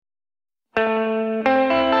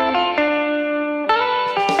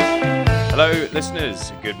Hello,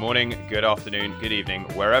 listeners. Good morning, good afternoon, good evening,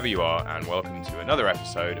 wherever you are, and welcome to another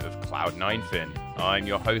episode of Cloud9 Fin. I'm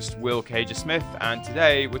your host, Will Cager-Smith, and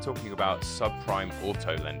today we're talking about subprime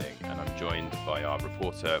auto lending, and I'm joined by our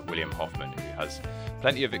reporter, William Hoffman, who has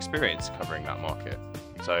plenty of experience covering that market.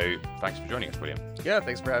 So thanks for joining us, William. Yeah,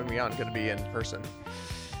 thanks for having me on. Good to be in person.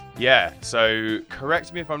 Yeah, so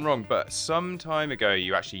correct me if I'm wrong, but some time ago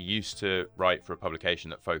you actually used to write for a publication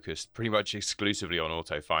that focused pretty much exclusively on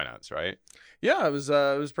auto finance, right? Yeah, it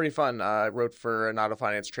was pretty fun. I wrote for an auto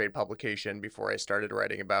finance trade publication before I started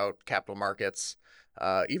writing about capital markets.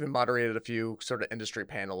 Even moderated a few sort of industry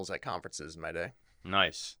panels at conferences in my day.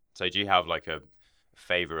 Nice. So do you have like a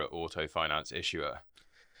favorite auto finance issuer?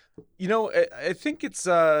 You know, I think it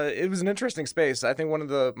was an interesting space. I think one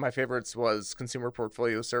of my favorites was Consumer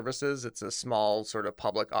Portfolio Services. It's a small sort of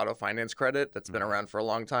public auto finance credit that's been around for a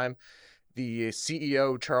long time. The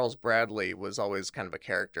CEO, Charles Bradley, was always kind of a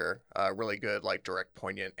character, really good, like direct,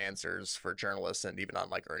 poignant answers for journalists and even on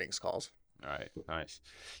like earnings calls. All right, nice.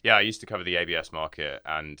 Yeah, I used to cover the ABS market,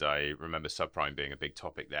 and I remember subprime being a big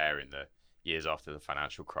topic there in the years after the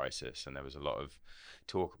financial crisis. And there was a lot of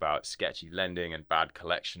talk about sketchy lending and bad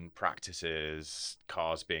collection practices,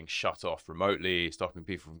 cars being shut off remotely, stopping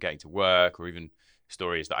people from getting to work, or even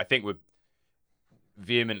stories that I think were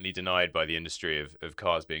vehemently denied by the industry of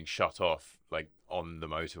cars being shut off like on the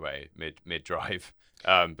motorway mid drive.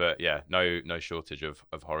 But yeah, no shortage of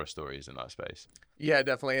horror stories in that space. Yeah,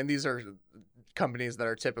 definitely. And these are companies that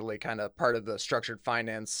are typically kind of part of the structured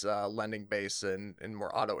finance lending base and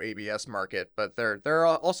more auto ABS market. But there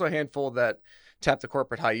are also a handful that tap the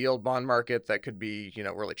corporate high yield bond market that could be,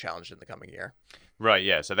 really challenged in the coming year. Right.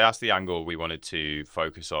 Yeah. So that's the angle we wanted to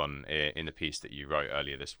focus on in the piece that you wrote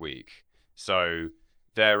earlier this week. So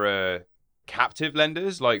there are captive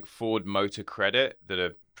lenders like Ford Motor Credit that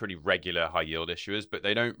are pretty regular high yield issuers, but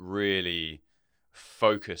they don't really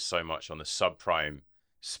focus so much on the subprime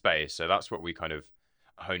space. So that's what we kind of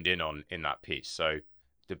honed in on in that piece. So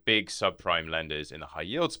the big subprime lenders in the high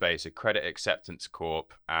yield space are Credit Acceptance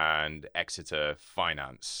Corp and Exeter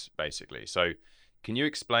Finance, basically. So can you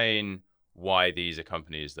explain why these are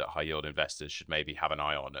companies that high yield investors should maybe have an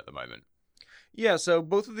eye on at the moment? Yeah, so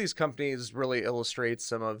both of these companies really illustrate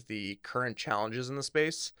some of the current challenges in the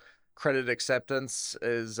space. Credit Acceptance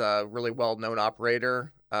is a really well-known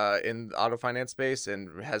operator in the auto finance space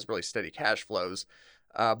and has really steady cash flows.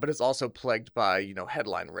 But it's also plagued by,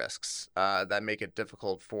 headline risks that make it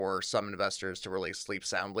difficult for some investors to really sleep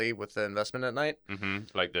soundly with the investment at night.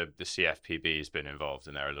 Like the CFPB has been involved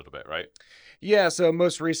in there a little bit, right? Yeah, so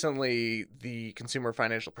most recently, the Consumer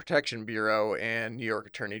Financial Protection Bureau and New York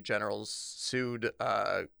Attorney Generals sued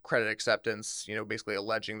Credit Acceptance, basically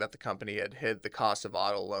alleging that the company had hid the cost of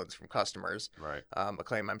auto loans from customers. Right. A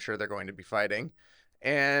claim I'm sure they're going to be fighting.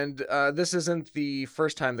 And this isn't the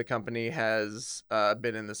first time the company has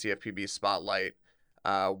been in the CFPB spotlight.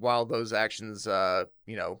 While those actions,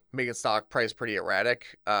 make its stock price pretty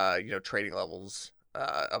erratic, trading levels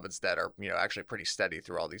of its debt are, actually pretty steady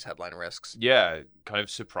through all these headline risks. Yeah, kind of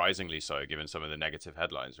surprisingly so, given some of the negative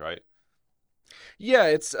headlines, right? Yeah,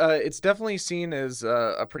 it's definitely seen as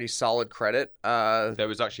a pretty solid credit. There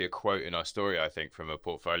was actually a quote in our story, I think, from a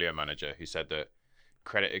portfolio manager who said that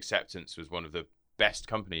Credit Acceptance was one of the best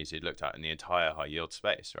companies he'd looked at in the entire high yield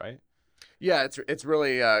space, right? Yeah, it's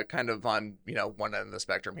really kind of on one end of the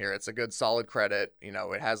spectrum here. It's a good solid credit.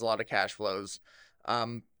 It has a lot of cash flows.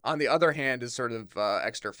 On the other hand, is sort of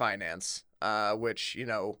Exeter Finance, which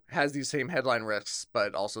has these same headline risks,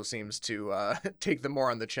 but also seems to take them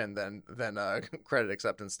more on the chin than Credit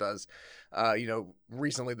Acceptance does.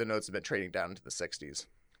 Recently the notes have been trading down into the 60s.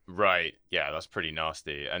 Right. Yeah, that's pretty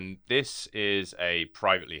nasty. And this is a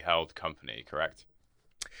privately held company, correct?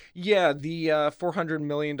 Yeah, the $400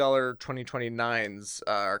 million 2029s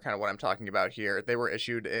are kind of what I'm talking about here. They were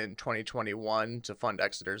issued in 2021 to fund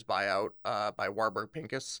Exeter's buyout by Warburg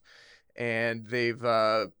Pincus, and they've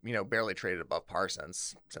barely traded above par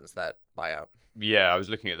since that buyout. Yeah, I was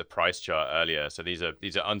looking at the price chart earlier. So these are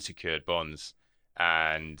unsecured bonds,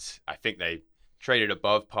 and I think they traded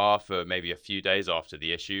above par for maybe a few days after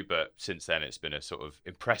the issue, but since then it's been a sort of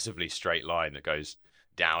impressively straight line that goes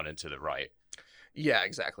down and to the right. Yeah,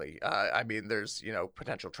 exactly. I mean, there's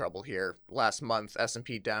potential trouble here. Last month,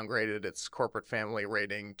 S&P downgraded its corporate family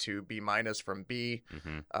rating to B minus from B,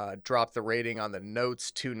 dropped the rating on the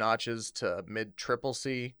notes 2 notches to mid triple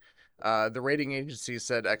C. The rating agency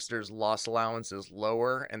said Exeter's loss allowance is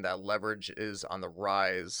lower and that leverage is on the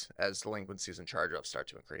rise as delinquencies and charge-offs start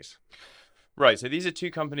to increase. Right. So these are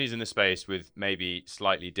two companies in the space with maybe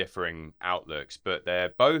slightly differing outlooks, but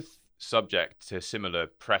they're both subject to similar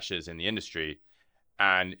pressures in the industry.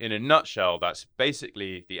 And in a nutshell, that's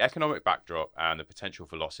basically the economic backdrop and the potential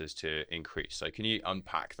for losses to increase. So can you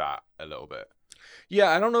unpack that a little bit? Yeah,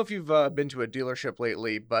 I don't know if you've been to a dealership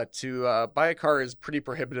lately, but to buy a car is pretty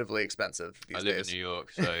prohibitively expensive I these live in days. New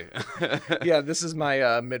York, so Yeah, this is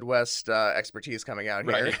my Midwest expertise coming out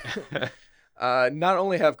here. right. Not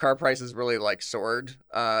only have car prices really like soared,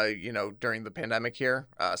 during the pandemic here,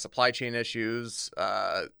 supply chain issues,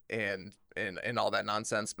 and all that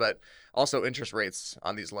nonsense, but also interest rates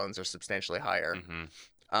on these loans are substantially higher. hmm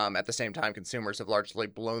At the same time, consumers have largely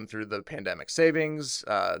blown through the pandemic savings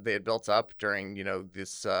they had built up during,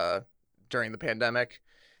 this during the pandemic,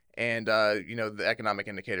 and the economic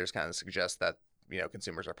indicators kind of suggest that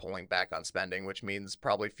consumers are pulling back on spending, which means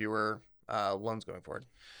probably fewer loans going forward.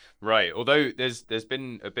 Right. Although there's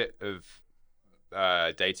been a bit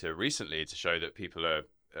of data recently to show that people are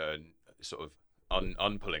sort of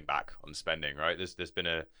unpulling back on spending. Right. There's been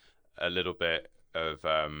a little bit of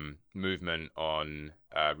movement on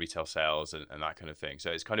retail sales and that kind of thing.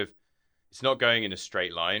 So it's not going in a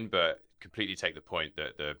straight line, but completely take the point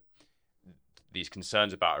that these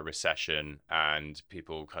concerns about a recession and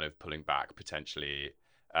people kind of pulling back potentially,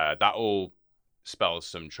 that all spells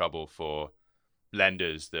some trouble for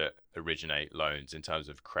lenders that originate loans in terms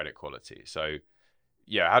of credit quality. So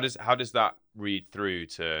yeah, how does that read through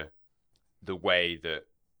to the way that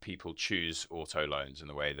people choose auto loans and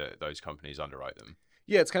the way that those companies underwrite them?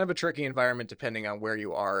 Yeah, it's kind of a tricky environment depending on where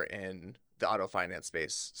you are in the auto finance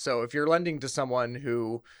space. So if you're lending to someone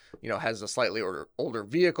who, has a slightly older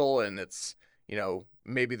vehicle and it's,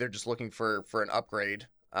 maybe they're just looking for an upgrade.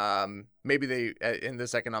 Maybe they in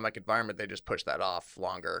this economic environment they just push that off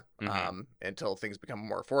longer hmm until things become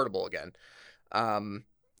more affordable again. Um,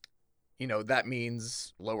 that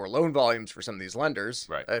means lower loan volumes for some of these lenders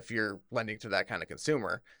Right. if you're lending to that kind of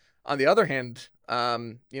consumer. On the other hand,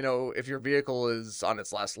 if your vehicle is on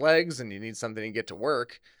its last legs and you need something to get to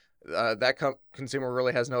work, that consumer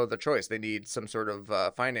really has no other choice. They need some sort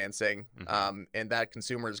of financing, hmm and that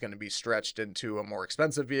consumer is going to be stretched into a more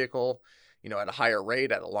expensive vehicle, at a higher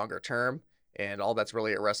rate, at a longer term, and all that's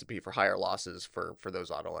really a recipe for higher losses for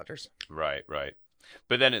those auto lenders. Right. Right.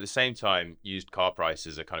 But then at the same time, used car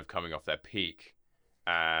prices are kind of coming off their peak,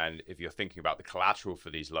 and if you're thinking about the collateral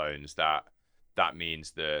for these loans, that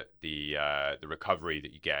means that the recovery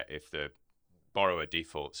that you get if the borrower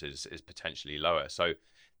defaults is potentially lower. So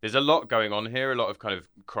there's a lot going on here, a lot of kind of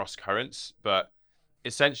cross currents, but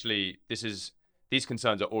essentially these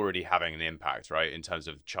concerns are already having an impact, right, in terms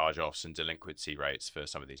of charge-offs and delinquency rates for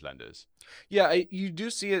some of these lenders. Yeah, you do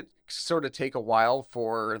see it sort of take a while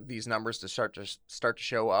for these numbers to start to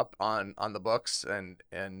show up on the books, and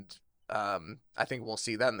I think we'll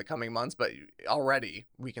see that in the coming months. But already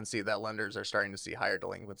we can see that lenders are starting to see higher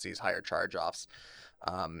delinquencies, higher charge-offs,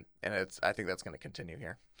 and I think that's going to continue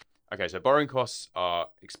here. Okay, so borrowing costs are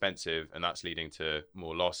expensive, and that's leading to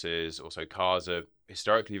more losses. Also, cars are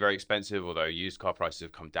historically very expensive, although used car prices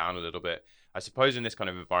have come down a little bit. I suppose in this kind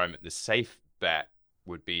of environment, the safe bet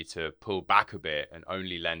would be to pull back a bit and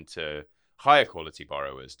only lend to higher quality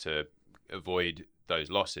borrowers to avoid those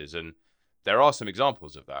losses. And there are some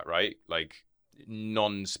examples of that, right? Like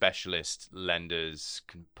non-specialist lenders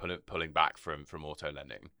pulling back from auto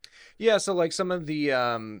lending. Yeah, so like some of the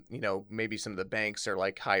maybe some of the banks are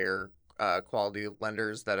like higher quality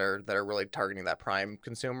lenders that are really targeting that prime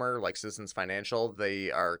consumer, like Citizens Financial.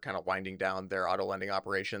 They are kind of winding down their auto lending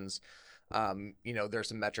operations. There's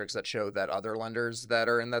some metrics that show that other lenders that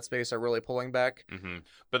are in that space are really pulling back.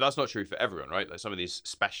 But that's not true for everyone, right? Like some of these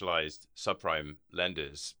specialized subprime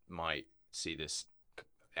lenders might see this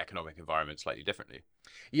economic environment slightly differently.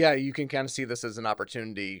 Yeah, you can kind of see this as an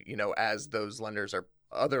opportunity, as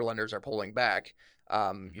other lenders are pulling back.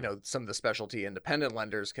 hmm Some of the specialty independent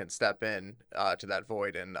lenders can step in to that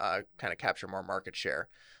void and kind of capture more market share.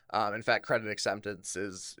 In fact, Credit Acceptance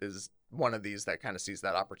is one of these that kind of sees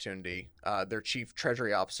that opportunity. Their chief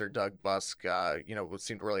treasury officer, Doug Busk,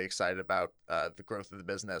 seemed really excited about the growth of the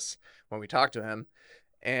business when we talked to him,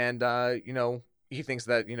 and he thinks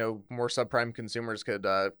that more subprime consumers could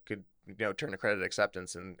turn to Credit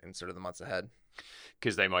Acceptance in sort of the months ahead.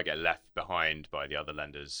 Because they might get left behind by the other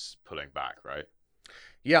lenders pulling back, right?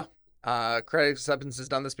 Yeah. Credit Acceptance has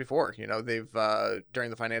done this before. They've during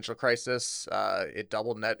the financial crisis, it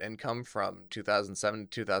doubled net income from 2007 to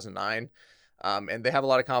 2009, and they have a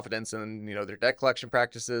lot of confidence in their debt collection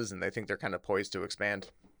practices, and they think they're kind of poised to expand.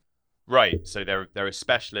 Right. So they're a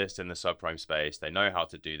specialist in the subprime space. They know how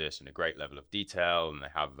to do this in a great level of detail, and they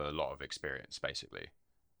have a lot of experience, basically.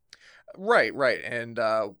 Right, right. And,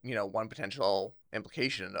 one potential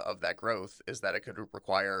implication of that growth is that it could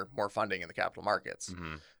require more funding in the capital markets.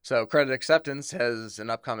 Hmm. So credit acceptance has an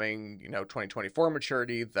upcoming, 2024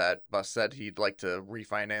 maturity that Bus said he'd like to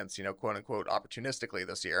refinance, quote unquote, opportunistically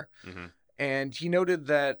this year. Hmm. And he noted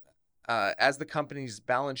that as the company's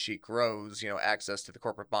balance sheet grows, access to the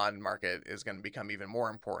corporate bond market is going to become even more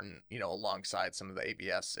important, alongside some of the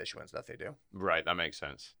ABS issuance that they do. Right, that makes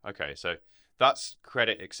sense. Okay, so that's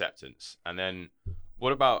credit acceptance. And then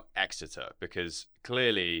what about Exeter? Because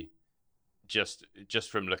clearly just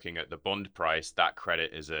from looking at the bond price, that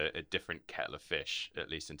credit is a different kettle of fish, at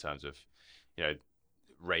least in terms of, you know,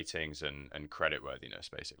 ratings and credit worthiness,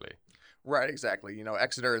 basically. Right, exactly.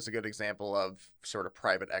 Exeter is a good example of sort of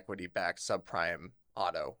private equity backed subprime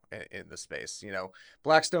auto in the space.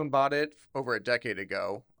 Blackstone bought it over a decade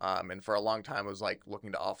ago, and for a long time was like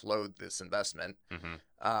looking to offload this investment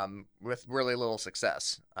Hmm. with really little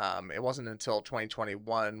success. It wasn't until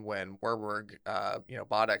 2021 when Warburg,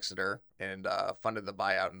 bought Exeter and funded the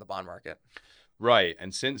buyout in the bond market. Right,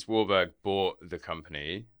 and since Warburg bought the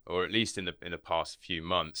company, or at least in the past few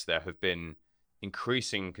months, there have been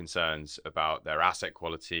increasing concerns about their asset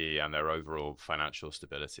quality and their overall financial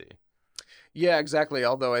stability. Yeah, exactly.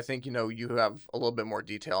 Although I think, you have a little bit more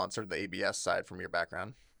detail on sort of the ABS side from your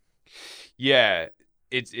background. Yeah,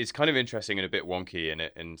 it's kind of interesting and a bit wonky,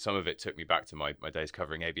 and some of it took me back to my days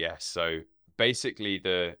covering ABS. So basically,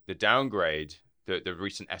 the downgrade, the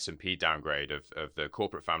recent S&P downgrade of the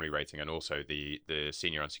corporate family rating and also the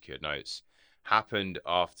senior unsecured notes happened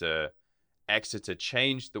after Exeter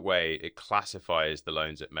changed the way it classifies the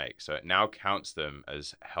loans it makes. So it now counts them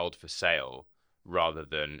as held for sale rather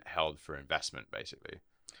than held for investment, basically.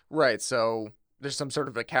 Right. So there's some sort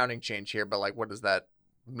of accounting change here, but like, what does that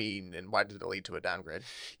mean and why did it lead to a downgrade?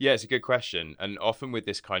 Yeah, it's a good question. And often with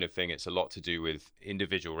this kind of thing, it's a lot to do with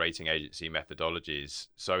individual rating agency methodologies.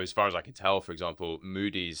 So, as far as I can tell, for example,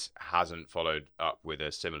 Moody's hasn't followed up with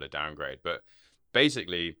a similar downgrade. But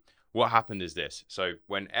basically, what happened is this. So,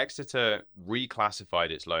 when Exeter reclassified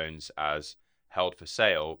its loans as held for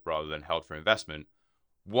sale rather than held for investment,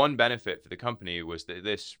 one benefit for the company was that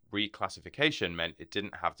this reclassification meant it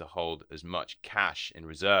didn't have to hold as much cash in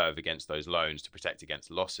reserve against those loans to protect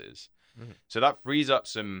against losses. Mhm. So that frees up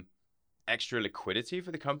some extra liquidity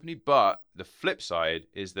for the company. But the flip side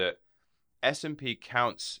is that S&P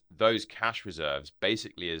counts those cash reserves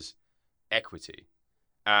basically as equity.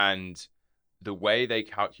 And the way they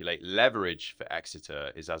calculate leverage for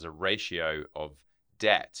Exeter is as a ratio of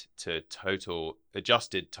debt to total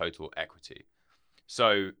adjusted total equity.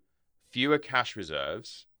 So fewer cash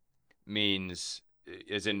reserves means,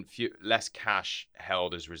 as in less cash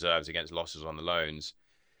held as reserves against losses on the loans.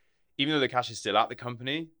 Even though the cash is still at the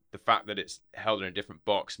company, the fact that it's held in a different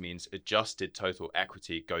box means adjusted total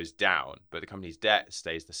equity goes down, but the company's debt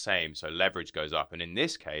stays the same, so leverage goes up. And in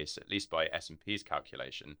this case, at least by S&P's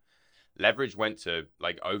calculation, leverage went to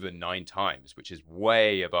like over 9 times, which is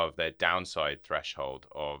way above their downside threshold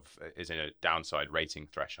is in a downside rating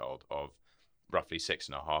threshold of roughly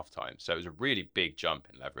 6.5 times. So it was a really big jump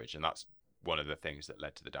in leverage, and that's one of the things that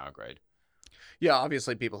led to the downgrade. Yeah,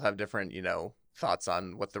 obviously people have different, thoughts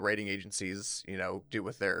on what the rating agencies, do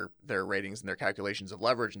with their ratings and their calculations of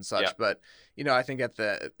leverage and Yeah. such. But, I think at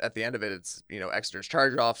the end of it, it's, Exeter's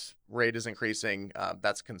charge-offs rate is increasing.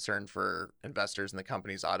 That's a concern for investors in the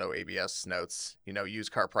company's auto ABS notes.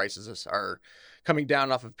 Used car prices are coming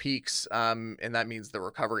down off of peaks, and that means the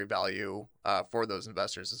recovery value for those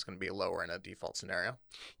investors is going to be lower in a default scenario.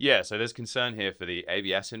 Yeah, so there's concern here for the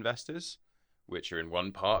ABS investors, which are in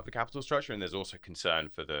one part of the capital structure, and there's also concern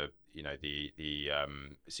for the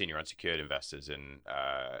senior unsecured investors in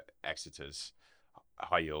Exeter's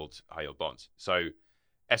high yield bonds. So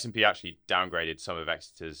S&P actually downgraded some of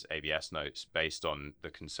Exeter's ABS notes based on the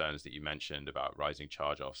concerns that you mentioned about rising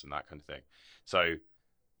charge-offs and that kind of thing. So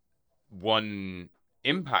one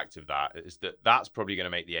impact of that is that that's probably going to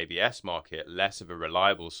make the ABS market less of a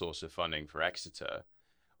reliable source of funding for Exeter,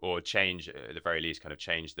 or change, at the very least, kind of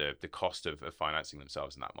change the cost of financing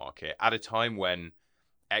themselves in that market at a time when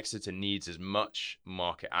Exeter needs as much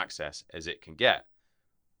market access as it can get.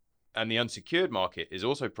 And the unsecured market is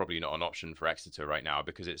also probably not an option for Exeter right now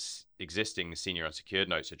because its existing senior unsecured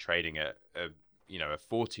notes are trading at a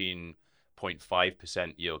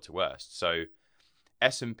 14.5% yield to worst. So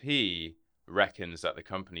S&P reckons that the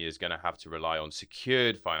company is going to have to rely on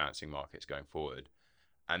secured financing markets going forward.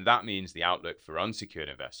 And that means the outlook for unsecured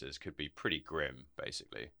investors could be pretty grim,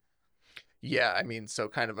 basically. Yeah, I mean, so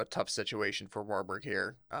kind of a tough situation for Warburg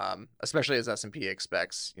here, especially as S&P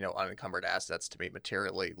expects, unencumbered assets to be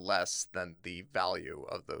materially less than the value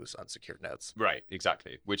of those unsecured notes. Right,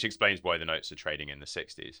 exactly. Which explains why the notes are trading in the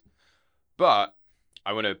 60s. But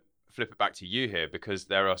I want to flip it back to you here because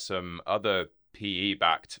there are some other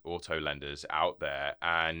PE-backed auto lenders out there,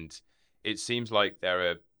 and it seems like there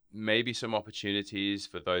are maybe some opportunities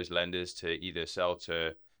for those lenders to either sell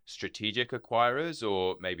to strategic acquirers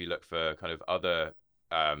or maybe look for kind of other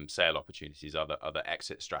sale opportunities, other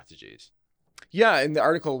exit strategies. Yeah, in the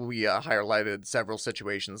article we highlighted several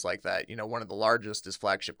situations like that. One of the largest is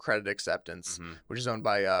Flagship Credit Acceptance, Hmm. which is owned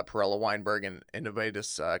by Perella Weinberg and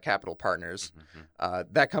Innovatus Capital Partners. Hmm.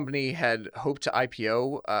 That company had hoped to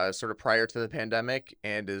IPO sort of prior to the pandemic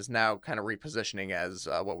and is now kind of repositioning as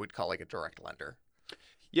what we'd call like a direct lender.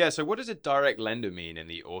 Yeah, so what does a direct lender mean in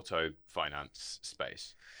the auto finance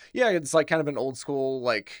space? Yeah, it's like kind of an old school,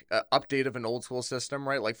 like update of an old school system,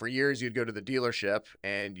 right? Like for years, you'd go to the dealership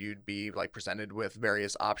and you'd be like presented with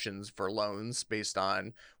various options for loans based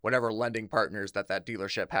on whatever lending partners that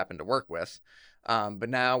dealership happened to work with. But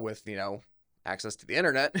now with, access to the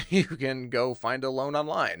internet, you can go find a loan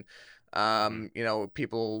online. Hmm.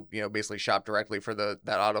 People, basically shop directly for that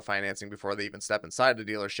auto financing before they even step inside the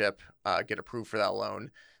dealership, get approved for that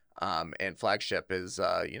loan. And Flagship is,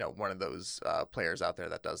 one of those players out there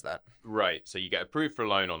that does that. Right. So you get approved for a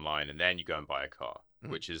loan online and then you go and buy a car, Mhm.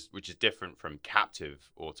 which is different from captive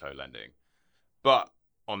auto lending. But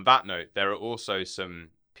on that note, there are also some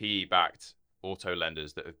PE-backed auto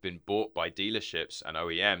lenders that have been bought by dealerships and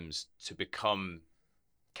OEMs to become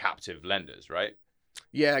captive lenders, right?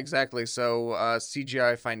 Yeah, exactly. So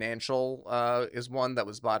CGI Financial is one that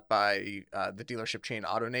was bought by the dealership chain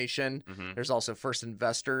AutoNation. Hmm. There's also First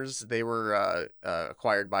Investors. They were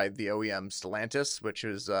acquired by the OEM Stellantis, which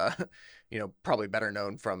is probably better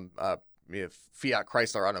known from Fiat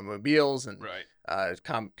Chrysler Automobiles and Right.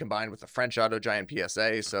 combined with the French auto giant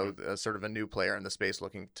PSA. So Hmm. sort of a new player in the space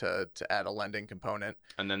looking to add a lending component.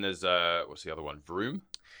 And then there's what's the other one? Vroom.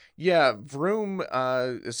 Yeah, Vroom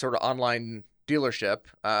is sort of online dealership.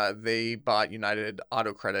 They bought United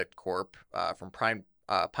Auto Credit Corp from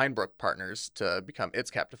Pinebrook Partners to become its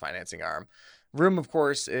captive financing arm. Vroom, of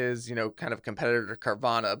course, is kind of a competitor to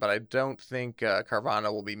Carvana, but I don't think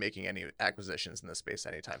Carvana will be making any acquisitions in this space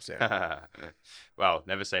anytime soon. Well,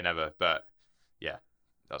 never say never, but yeah,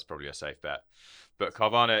 that's probably a safe bet. But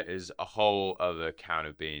Carvana is a whole other can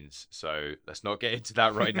of beans, so let's not get into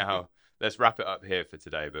that right now. Let's wrap it up here for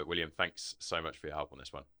today. But William, thanks so much for your help on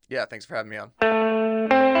this one. Yeah, thanks for having me on.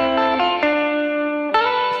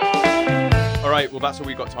 All right, well, that's all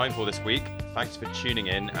we've got time for this week. Thanks for tuning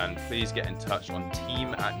in, and please get in touch on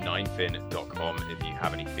team@9fin.com if you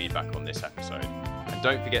have any feedback on this episode. And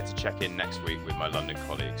don't forget to check in next week with my London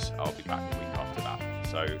colleagues. I'll be back the week after that.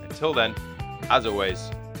 So until then, as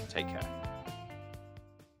always, take care.